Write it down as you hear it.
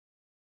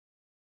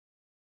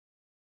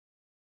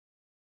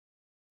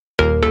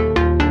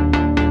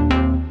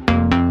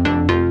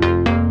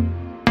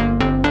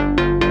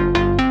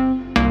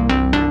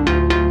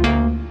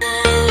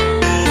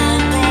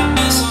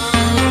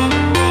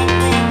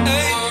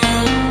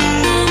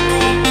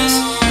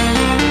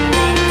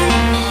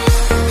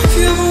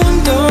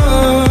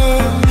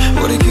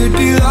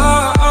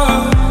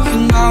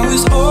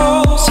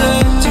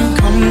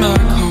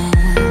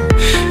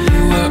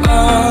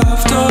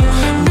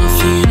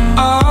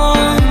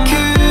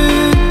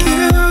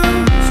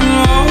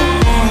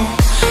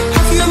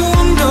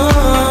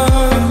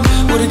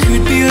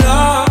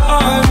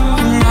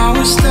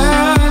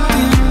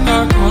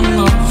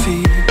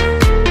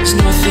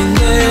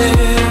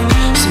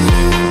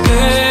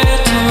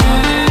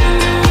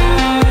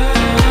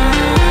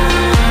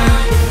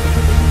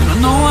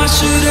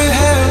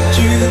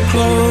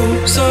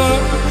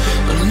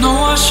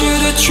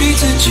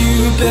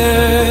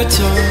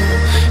better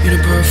in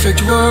a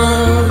perfect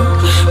world,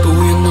 but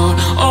we're not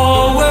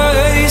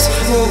always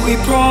what we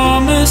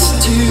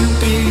promised to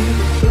be.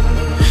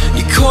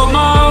 You caught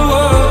my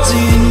words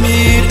in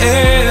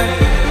mid-air,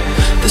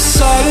 the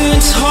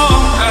silence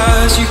hung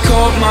as you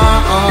caught my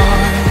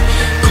eye.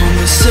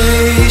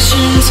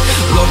 Conversations